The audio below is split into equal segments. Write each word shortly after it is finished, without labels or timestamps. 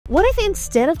What if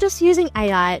instead of just using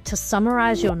AI to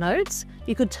summarize your notes,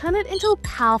 you could turn it into a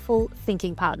powerful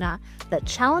thinking partner that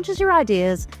challenges your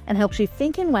ideas and helps you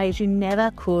think in ways you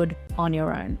never could on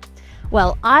your own?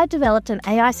 Well, I developed an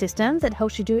AI system that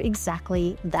helps you do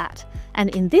exactly that.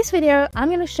 And in this video, I'm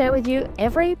going to share with you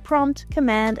every prompt,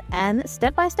 command, and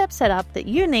step-by-step setup that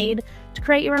you need to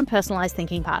create your own personalized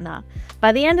thinking partner.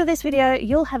 By the end of this video,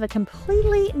 you'll have a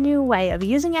completely new way of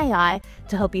using AI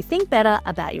to help you think better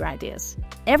about your ideas.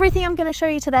 Everything I'm going to show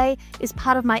you today is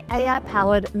part of my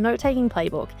AI-powered note-taking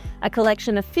playbook, a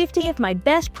collection of 50 of my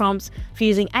best prompts for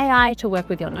using AI to work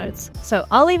with your notes. So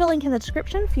I'll leave a link in the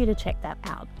description for you to check that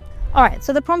out. All right,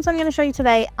 so the prompts I'm going to show you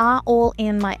today are all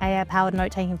in my AI-powered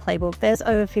note-taking playbook. There's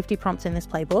over 50 prompts in this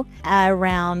playbook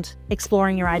around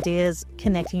exploring your ideas,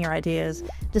 connecting your ideas,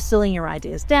 distilling your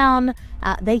ideas down.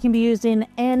 They can be used in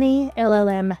any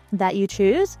LLM that you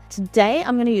choose. Today,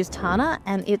 I'm going to use Tana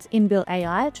and its inbuilt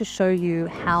AI to show you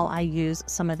how I use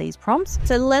some of these prompts.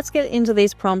 So let's get into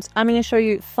these prompts. I'm going to show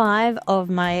you 5 of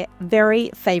my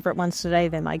very favorite ones today.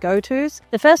 They're my go-tos.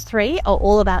 The first 3 are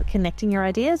all about connecting your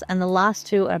ideas, and the last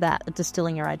 2 are about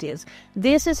distilling your ideas.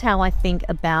 This is how I think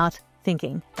about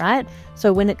thinking, right?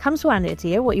 So when it comes to an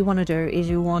idea, what you want to do is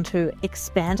you want to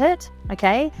expand it,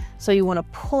 okay? So you want to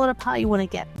pull it apart, you want to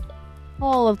get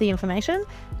all of the information,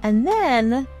 and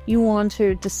then you want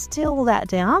to distill that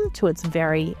down to its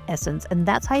very essence, and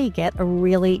that's how you get a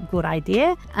really good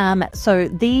idea. So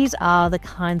these are the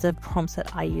kinds of prompts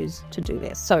that I use to do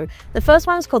this. So the first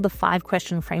one is called the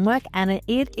 5-question framework, and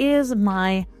it is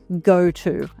my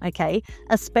go-to, okay,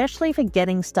 especially for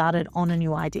getting started on a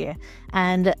new idea.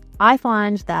 And I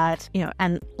find that,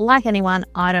 and like anyone,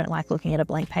 I don't like looking at a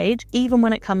blank page, even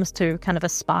when it comes to kind of a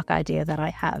spark idea that I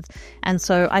have. And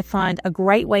so I find a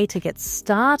great way to get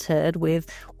started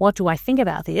with what do I think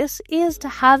about this is to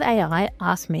have AI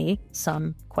ask me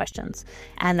some questions.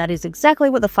 And that is exactly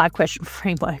what the 5-question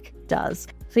framework does.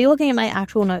 So you're looking at my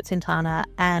actual notes in Tana,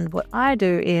 and what I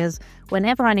do is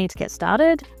whenever I need to get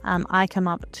started, I come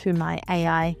up to my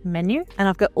AI menu and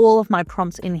I've got all of my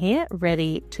prompts in here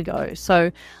ready to go.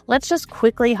 So let's just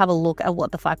quickly have a look at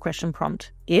what the 5-question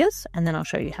prompt is, and then I'll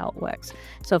show you how it works.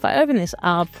 So if I open this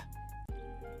up,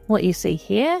 what you see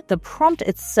here, the prompt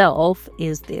itself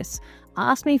is this.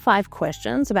 Ask me 5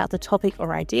 questions about the topic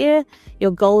or idea.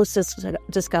 Your goal is to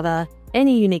discover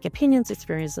any unique opinions,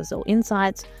 experiences, or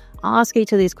insights. Ask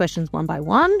each of these questions one by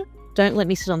one. Don't let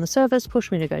me sit on the surface,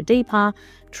 push me to go deeper.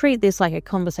 Treat this like a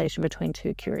conversation between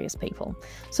 2 curious people.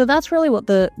 So that's really what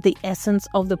the essence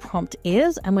of the prompt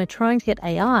is, and we're trying to get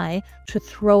AI to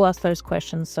throw us those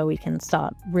questions so we can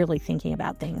start really thinking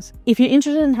about things. If you're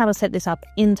interested in how to set this up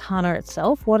in Tana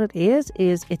itself, what it is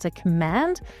it's a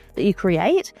command that you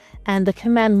create, and the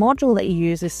command module that you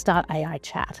use is start AI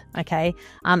chat, okay?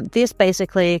 This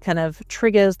basically kind of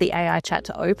triggers the AI chat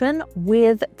to open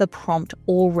with the prompt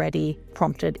already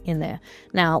prompted in there.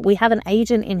 Now, we have an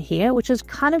agent in here, which is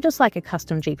kind of just like a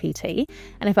custom GPT.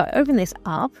 And if I open this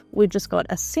up, we've just got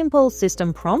a simple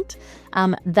system prompt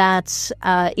that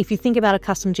if you think about a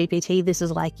custom GPT, this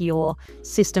is like your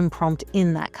system prompt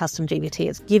in that custom GPT.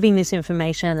 It's giving this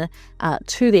information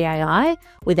to the AI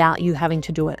without you having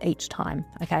to do it each time,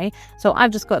 okay? So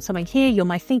I've just got something here. You're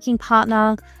my thinking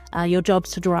partner. Your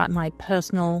job's to draw out my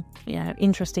personal,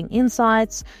 interesting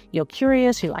insights. You're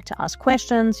curious. You like to ask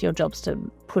questions. Your job's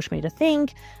to push me to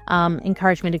think,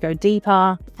 encourage me to go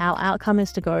deeper. Our outcome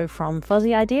is to go from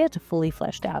fuzzy idea to fully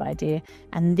fleshed out idea.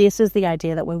 And this is the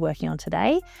idea that we're working on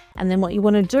today. And then what you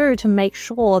want to do to make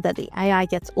sure that the AI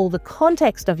gets all the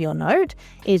context of your note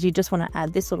is you just want to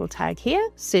add this little tag here,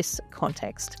 sys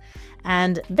context.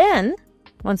 And then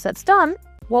once that's done,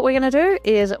 what we're going to do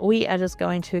is we are just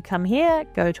going to come here,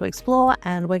 go to explore,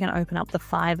 and we're going to open up the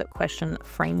 5-question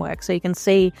framework. So you can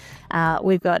see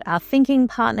we've got our thinking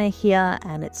partner here,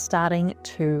 and it's starting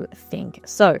to think.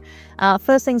 So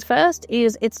first things first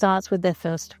is it starts with their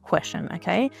first question,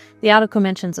 okay? The article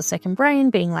mentions a second brain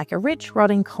being like a rich,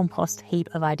 rotting compost heap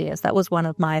of ideas. That was one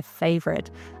of my favorite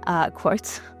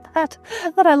quotes that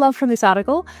I love from this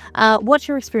article. What's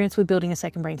your experience with building a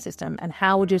second brain system, and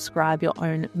how would you describe your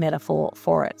own metaphor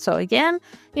for it? So again,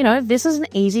 this is an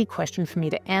easy question for me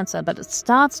to answer, but it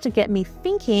starts to get me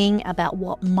thinking about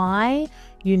what my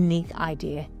unique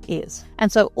idea is.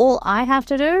 And so all I have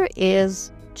to do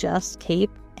is just keep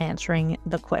answering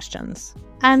the questions.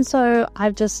 And so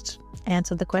I've just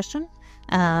answered the question.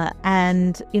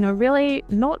 And really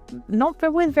not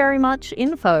with very much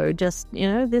info, just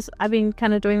this. I've been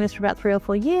kind of doing this for about 3 or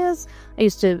 4 years. I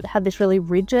used to have this really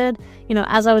rigid,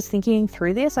 as I was thinking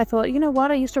through this, I thought,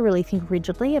 I used to really think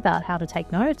rigidly about how to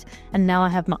take notes, and now I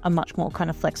have a much more kind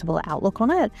of flexible outlook on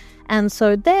it. And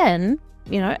so then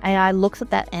AI looks at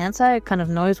that answer, it kind of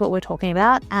knows what we're talking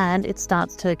about, and it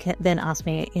starts to then ask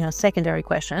me, a secondary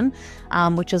question,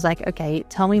 which is like, okay,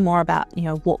 tell me more about,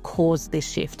 what caused this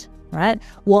shift, right?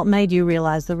 What made you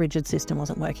realize the rigid system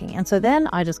wasn't working? And so then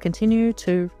I just continue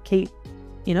to keep,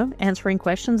 answering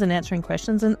questions.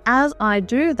 And as I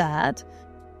do that,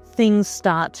 things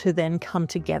start to then come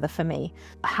together for me.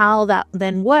 How that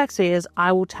then works is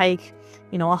I will take,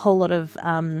 a whole lot of,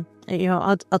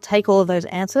 I'll take all of those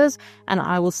answers and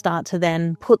I will start to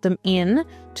then put them in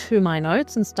to my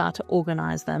notes and start to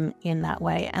organize them in that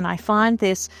way. And I find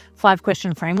this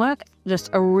 5-question framework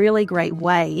just a really great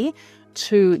way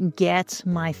to get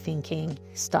my thinking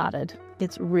started.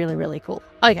 It's really, really cool.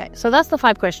 Okay, so that's the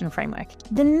 5-question framework.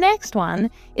 The next one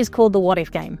is called the what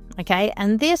if game, okay?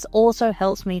 And this also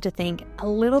helps me to think a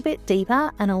little bit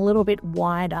deeper and a little bit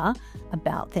wider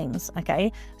about things,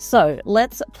 okay? So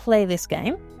let's play this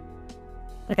game.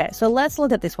 Okay, so let's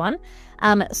look at this one.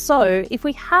 So if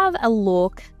we have a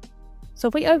look,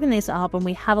 if we open this up and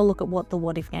we have a look at what the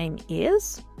what if game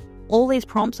is, all these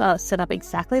prompts are set up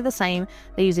exactly the same.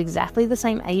 They use exactly the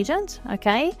same agent,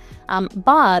 okay?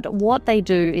 But what they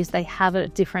do is they have a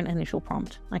different initial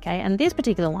prompt, okay? And this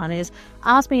particular one is,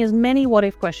 ask me as many what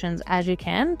if questions as you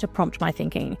can to prompt my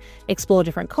thinking. Explore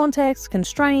different contexts,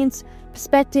 constraints,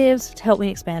 perspectives to help me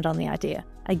expand on the idea.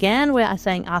 Again, we're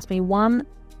saying ask me one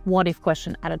what if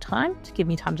question at a time to give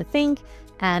me time to think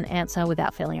and answer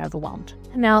without feeling overwhelmed.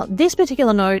 Now, this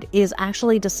particular note is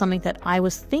actually just something that I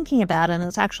was thinking about, and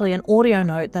it's actually an audio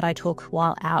note that I took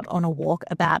while out on a walk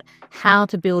about how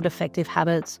to build effective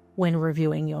habits when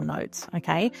reviewing your notes,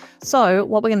 okay? So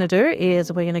what we're going to do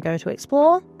is we're going to go to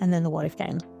explore and then the what if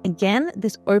game. Again,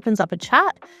 this opens up a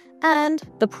chat and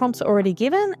the prompts are already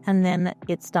given, and then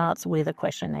it starts with a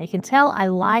question. Now you can tell I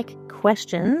like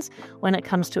questions when it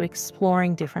comes to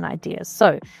exploring different ideas.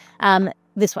 So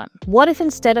this one, what if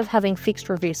instead of having fixed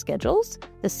review schedules,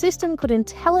 the system could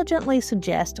intelligently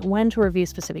suggest when to review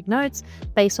specific notes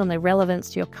based on their relevance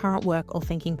to your current work or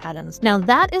thinking patterns? Now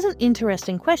that is an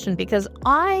interesting question because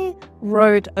I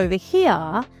wrote over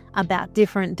here about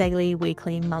different daily,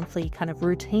 weekly, monthly kind of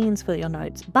routines for your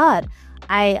notes, but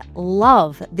I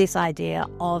love this idea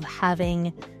of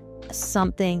having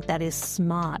something that is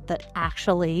smart, that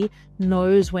actually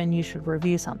knows when you should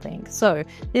review something. So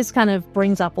this kind of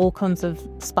brings up all kinds of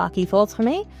sparky thoughts for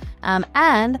me.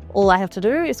 And all I have to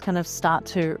do is kind of start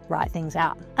to write things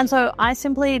out. And so I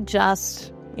simply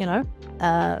just,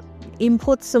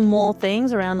 input some more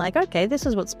things around like, okay, this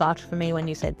is what sparked for me when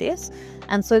you said this.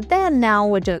 And so then now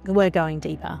we're going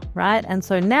deeper, right? And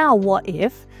so now what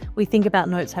if we think about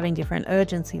notes having different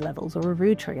urgency levels or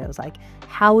review triggers? Like,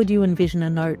 how would you envision a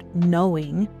note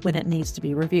knowing when it needs to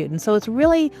be reviewed? And so it's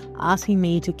really asking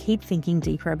me to keep thinking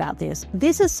deeper about this.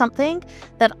 This is something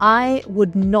that I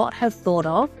would not have thought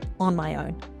of on my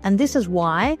own. And this is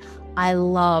why I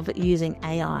love using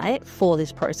AI for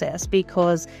this process,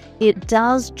 because it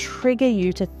does trigger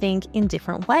you to think in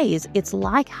different ways. It's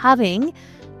like having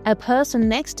a person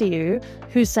next to you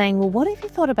who's saying, well, what if you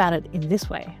thought about it in this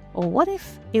way? Or what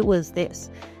if it was this?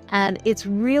 And it's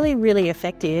really, really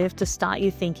effective to start you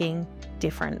thinking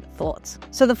different thoughts.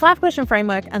 So the 5-question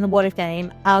framework and the what if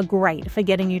game are great for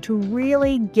getting you to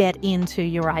really get into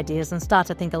your ideas and start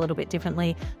to think a little bit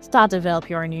differently, start to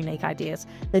develop your own unique ideas.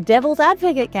 The devil's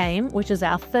advocate game, which is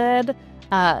our third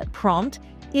prompt,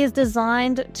 is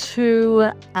designed to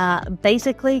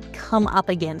basically come up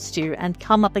against you and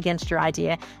come up against your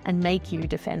idea and make you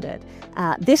defend it.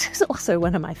 This is also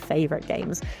one of my favorite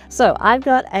games. So I've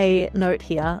got a note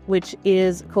here, which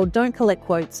is called Don't Collect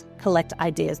Quotes, Collect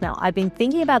Ideas. Now, I've been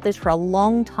thinking about this for a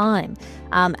long time,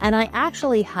 and I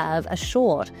actually have a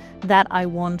short that I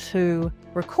want to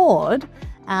record,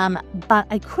 but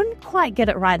I couldn't quite get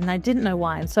it right and I didn't know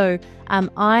why. And so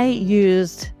I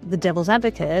used the devil's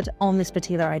advocate on this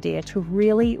particular idea to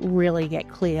really, really get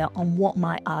clear on what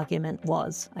my argument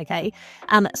was, okay?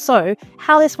 So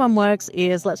how this one works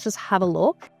is, let's just have a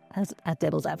look at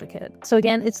devil's advocate. So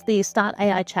again, it's the Start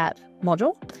AI Chat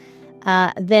module.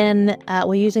 Then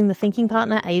we're using the thinking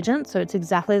partner agent, so it's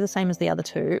exactly the same as the other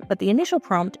two, but the initial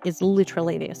prompt is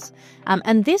literally this.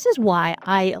 And this is why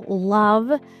I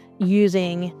love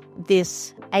using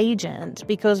this agent,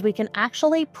 because we can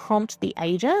actually prompt the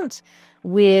agent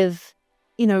with,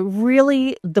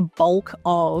 really the bulk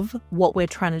of what we're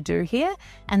trying to do here.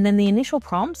 And then the initial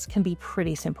prompts can be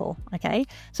pretty simple, okay?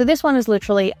 So this one is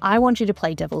literally, I want you to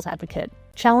play devil's advocate.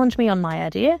 Challenge me on my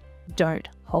idea. Don't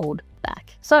hold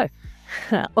back. So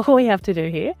all we have to do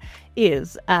here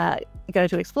is go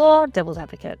to explore, devil's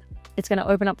advocate. It's going to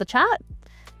open up the chat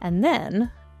and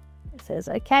then It says,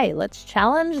 okay, let's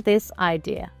challenge this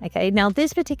idea. Okay, now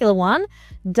this particular one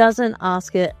doesn't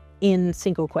ask it in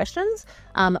single questions,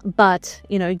 but,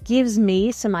 gives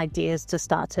me some ideas to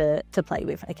start to play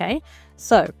with. Okay,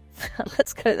 so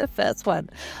let's go to the first one.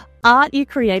 Aren't you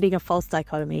creating a false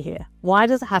dichotomy here? Why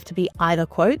does it have to be either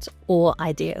quotes or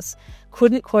ideas?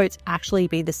 Couldn't quotes actually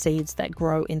be the seeds that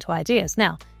grow into ideas?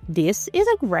 Now, this is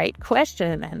a great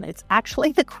question, and it's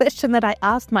actually the question that I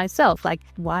asked myself, like,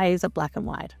 why is it black and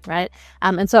white, right?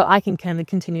 And so I can kind of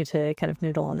continue to kind of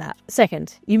noodle on that.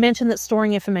 Second, you mentioned that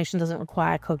storing information doesn't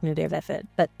require cognitive effort,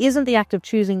 but isn't the act of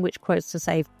choosing which quotes to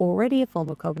save already a form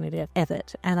of cognitive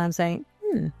effort? And I'm saying,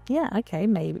 yeah, okay,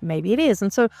 maybe it is.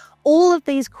 And so all of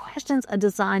these questions are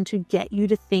designed to get you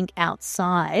to think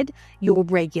outside your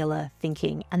regular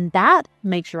thinking, and that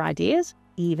makes your ideas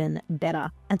even better.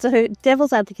 And so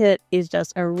Devil's Advocate is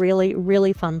just a really,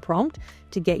 really fun prompt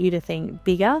to get you to think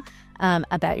bigger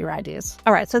about your ideas.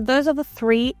 All right, so those are the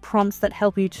 3 prompts that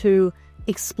help you to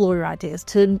explore your ideas,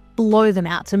 to blow them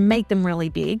out, to make them really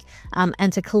big,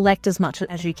 and to collect as much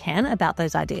as you can about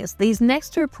those ideas. These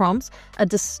next 2 prompts are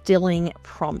distilling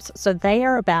prompts. So they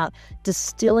are about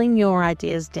distilling your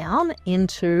ideas down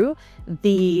into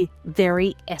the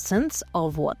very essence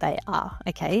of what they are,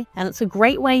 okay? And it's a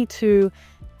great way to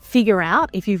figure out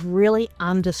if you've really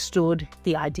understood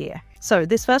the idea. So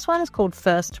this first one is called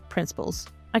First Principles.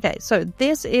 Okay, so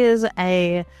this is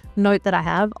a note that I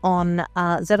have on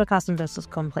Zettelkasten versus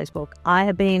Commonplace book. I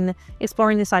have been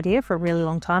exploring this idea for a really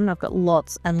long time, and I've got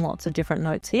lots and lots of different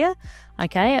notes here,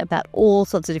 okay, about all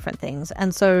sorts of different things.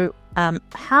 And so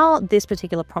how this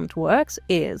particular prompt works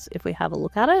is, if we have a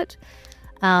look at it,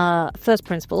 First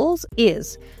Principles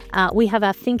is we have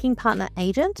our thinking partner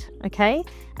agent, okay,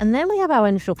 and then we have our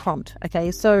initial prompt, okay.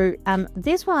 So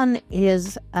this one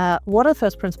is what are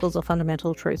first principles or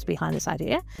fundamental truths behind this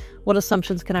idea? What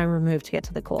assumptions can I remove to get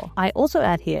to the core? I also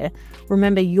add here,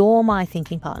 remember, you're my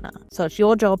thinking partner, so it's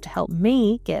your job to help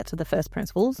me get to the first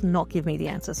principles, not give me the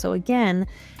answer. So again,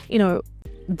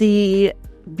 the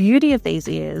beauty of these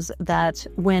is that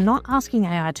we're not asking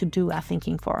AI to do our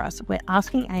thinking for us. We're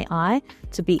asking AI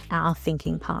to be our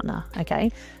thinking partner,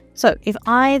 okay? So if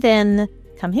I then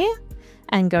come here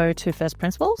and go to first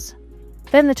principles,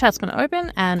 then the chat's going to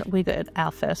open and we get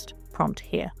our first prompt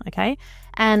here, okay?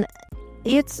 And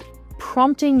it's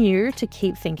prompting you to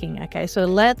keep thinking, okay? So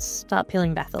let's start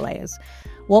peeling back the layers.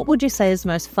 What would you say is the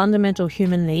most fundamental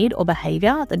human need or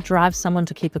behavior that drives someone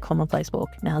to keep a commonplace book?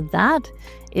 Now that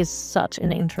is such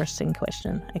an interesting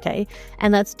question, okay?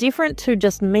 And that's different to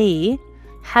just me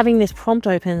having this prompt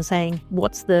open saying,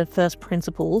 what's the first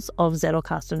principles of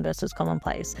Zettelkasten versus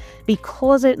Commonplace?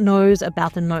 Because it knows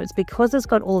about the notes, because it's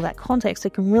got all that context,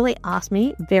 it can really ask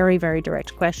me very, very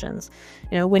direct questions.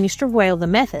 When you strip away all the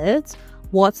methods,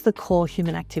 what's the core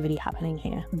human activity happening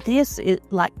here? This is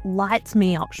like lights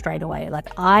me up straight away. Like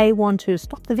I want to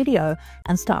stop the video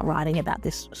and start writing about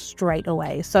this straight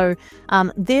away. So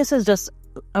this is just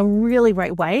a really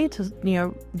great way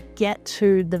to, get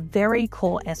to the very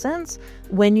core essence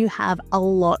when you have a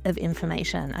lot of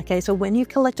information. Okay, so when you've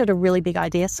collected a really big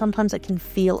idea, sometimes it can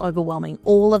feel overwhelming.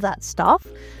 All of that stuff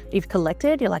you've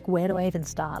collected, you're like, where do I even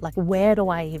start? Like, where do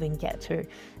I even get to?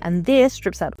 And this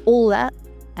strips out all that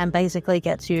and basically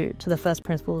gets you to the first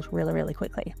principles really, really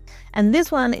quickly. And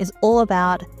this one is all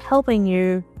about helping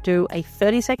you do a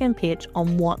 30-second pitch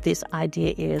on what this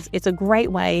idea is. It's a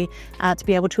great way to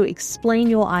be able to explain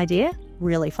your idea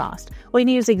really fast. We can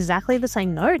use exactly the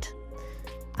same note,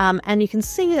 and you can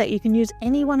see that you can use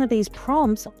any one of these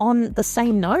prompts on the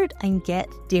same note and get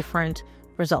different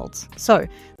results. So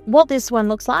what this one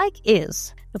looks like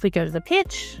is, if we go to the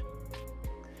pitch,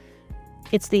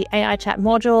 it's the AI chat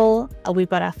module, we've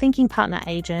got our thinking partner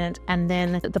agent, and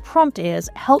then the prompt is,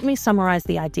 help me summarize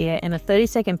the idea in a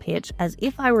 30-second pitch as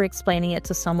if I were explaining it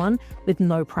to someone with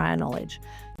no prior knowledge.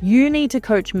 You need to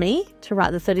coach me to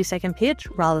write the 30-second pitch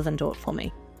rather than do it for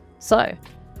me. So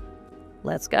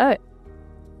let's go.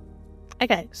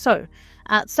 Okay, so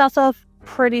it starts off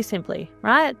pretty simply,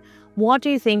 right? What do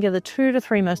you think are the 2 to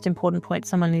 3 most important points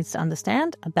someone needs to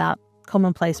understand about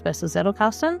Commonplace versus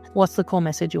Zettelkasten? What's the core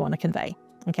message you want to convey?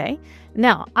 Okay.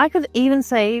 Now, I could even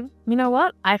say, you know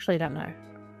what? I actually don't know.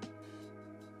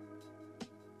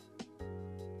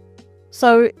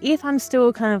 So if I'm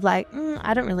still kind of like,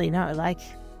 I don't really know, like,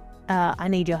 I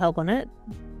need your help on it,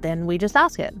 then we just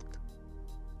ask it.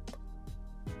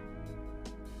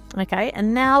 Okay.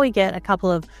 And now we get a couple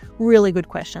of really good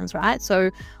questions, right? So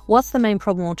what's the main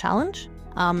problem or challenge?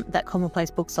 that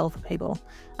commonplace books solve for people.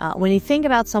 When you think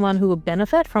about someone who would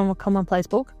benefit from a commonplace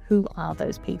book, who are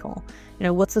those people?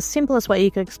 What's the simplest way you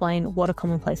could explain what a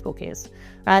commonplace book is,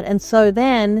 right? And so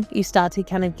then you start to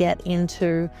kind of get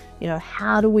into,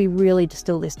 how do we really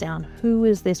distill this down? Who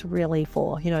is this really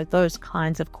for? Those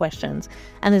kinds of questions.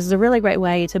 And this is a really great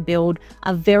way to build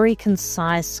a very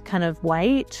concise kind of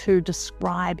way to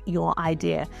describe your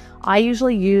idea. I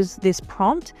usually use this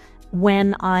prompt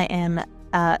when I am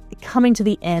coming to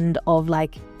the end of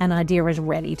an idea is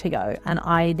ready to go, and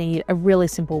I need a really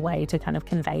simple way to kind of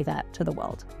convey that to the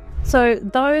world. So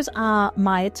those are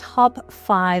my top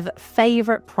 5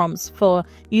 favorite prompts for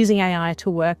using AI to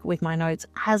work with my notes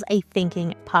as a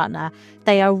thinking partner.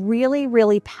 They are really,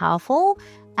 really powerful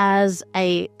as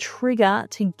a trigger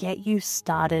to get you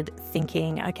started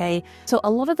thinking, okay? So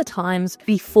a lot of the times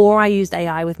before I used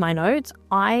AI with my notes,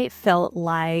 I felt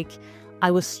like I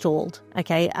was stalled,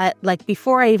 okay?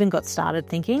 Before I even got started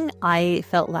thinking, I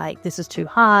felt like this is too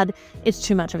hard, it's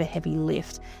too much of a heavy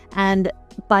lift. And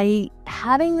by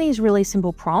having these really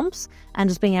simple prompts and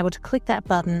just being able to click that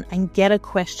button and get a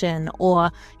question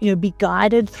or, be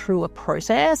guided through a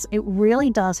process, it really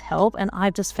does help. And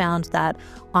I've just found that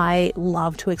I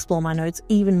love to explore my notes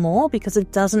even more because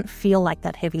it doesn't feel like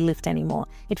that heavy lift anymore.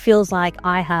 It feels like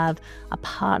I have a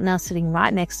partner sitting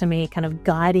right next to me, kind of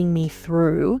guiding me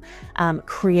through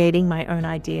creating my own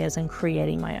ideas and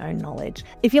creating my own knowledge.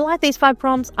 If you like these 5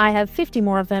 prompts, I have 50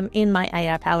 more of them in my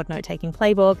AI-powered note-taking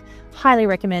playbook. Highly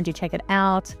recommend you check it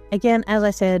out. Again, as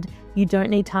I said, you don't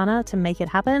need Tana to make it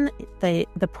happen. The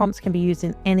prompts can be used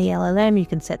in any LLM. You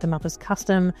can set them up as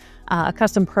a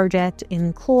custom project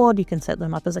in Claude. You can set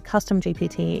them up as a custom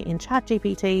GPT in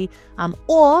ChatGPT.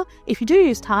 Or if you do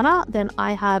use Tana, then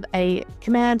I have a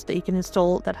command that you can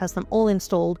install that has them all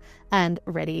installed and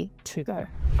ready to go.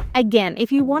 Again,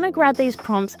 if you want to grab these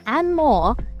prompts and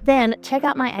more, then check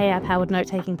out my AI-powered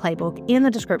note-taking playbook in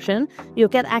the description. You'll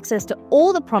get access to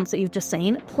all the prompts that you've just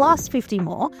seen, plus 50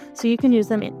 more, so you can use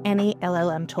them in any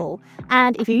LLM tool.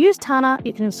 And if you use Tana,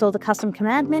 you can install the custom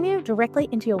command menu directly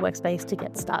into your workspace to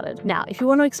get started. Now, if you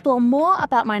want to explore more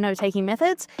about my note-taking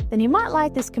methods, then you might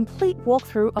like this complete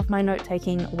walkthrough of my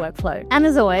note-taking workflow. And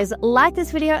as always, like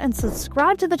this video and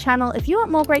subscribe to the channel if you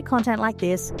want more great content like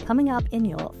this coming up in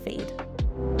your feed.